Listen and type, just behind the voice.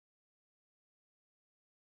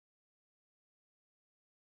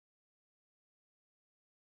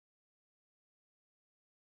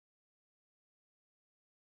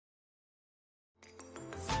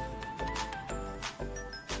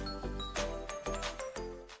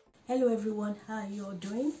Hello everyone, how are you all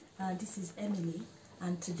doing? This is Emily,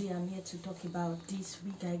 and today I'm here to talk about this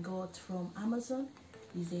wig I got from Amazon.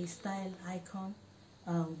 It's a style icon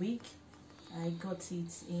wig. I got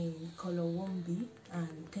it in color 1B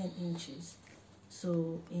and 10 inches.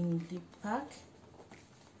 So in the pack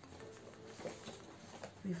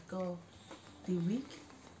we've got the wig,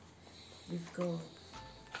 we've got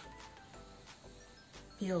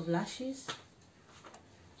a pair of lashes,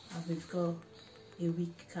 and we've got a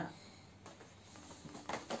wig cap.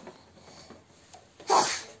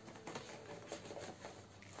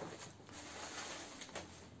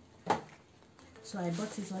 So I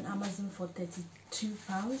bought it on Amazon for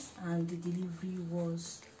 £32 and the delivery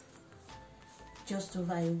was just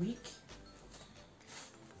over a week.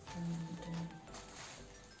 And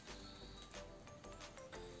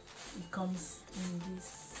it comes in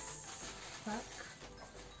this pack.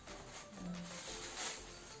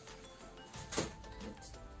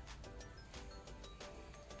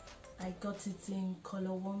 I got it in color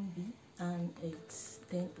 1B and it's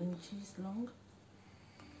 10 inches long,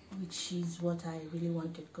 which is what I really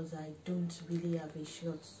wanted because I don't really have a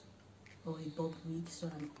short or a bob wig, so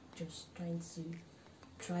I'm just trying to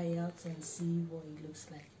try it out and see what it looks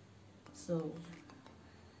like. So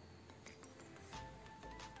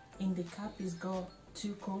in the cap it's got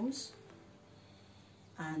 2 combs,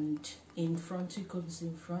 and in front 2 combs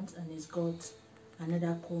in front, and it's got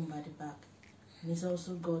another comb at the back, and it's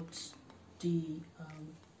also got the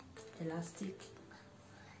elastic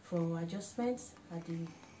for adjustments at the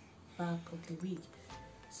back of the wig.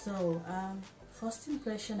 So first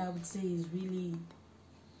impression I would say is really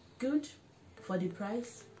good for the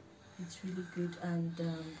price. It's really good, and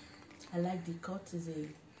I like the cut. It's a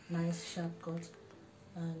nice sharp cut,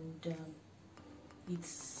 and it's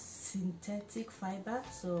synthetic fiber,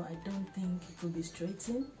 so I don't think it will be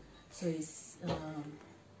straightened. So it's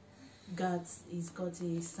got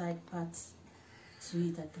a side part to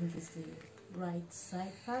it. I think it's the right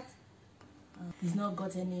side part. It's not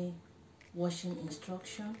got any washing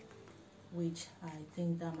instruction, which I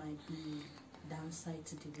think that might be downside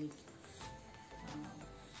to the wig.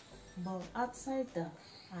 But outside that,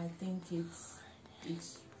 I think it's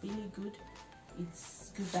really good.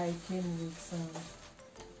 It's good that it came with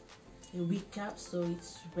a wig cap, so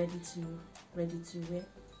it's ready to wear.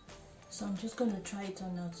 So I'm just gonna try it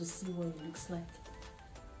on now to see what it looks like.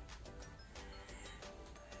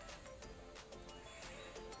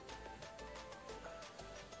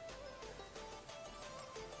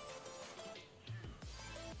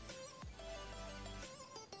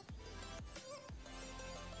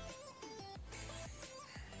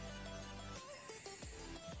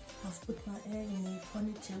 I've put my hair in a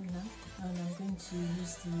ponytail now, and I'm going to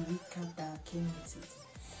use the wig cap that came with it.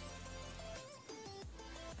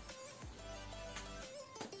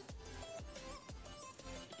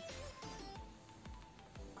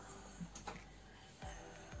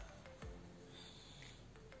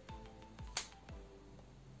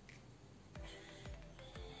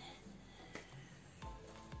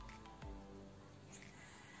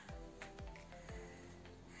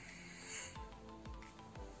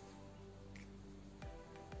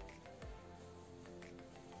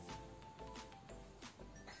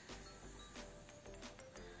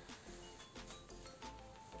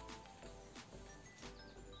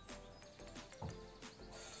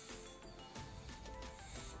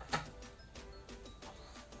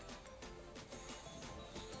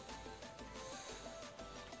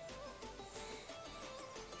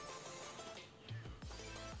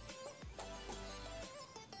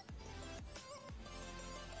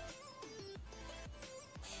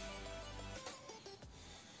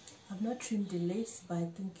 I've not trimmed the lace, but I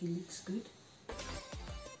think it looks good.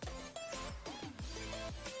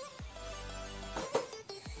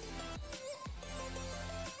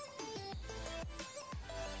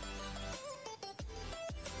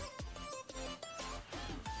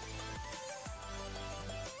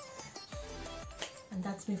 And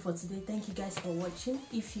that's me for today. Thank you guys for watching.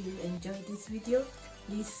 If you enjoyed this video,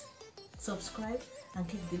 please subscribe and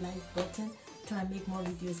click the like button. Try and make more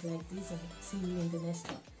videos like this, and see you in the next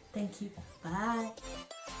one. Thank you. Bye.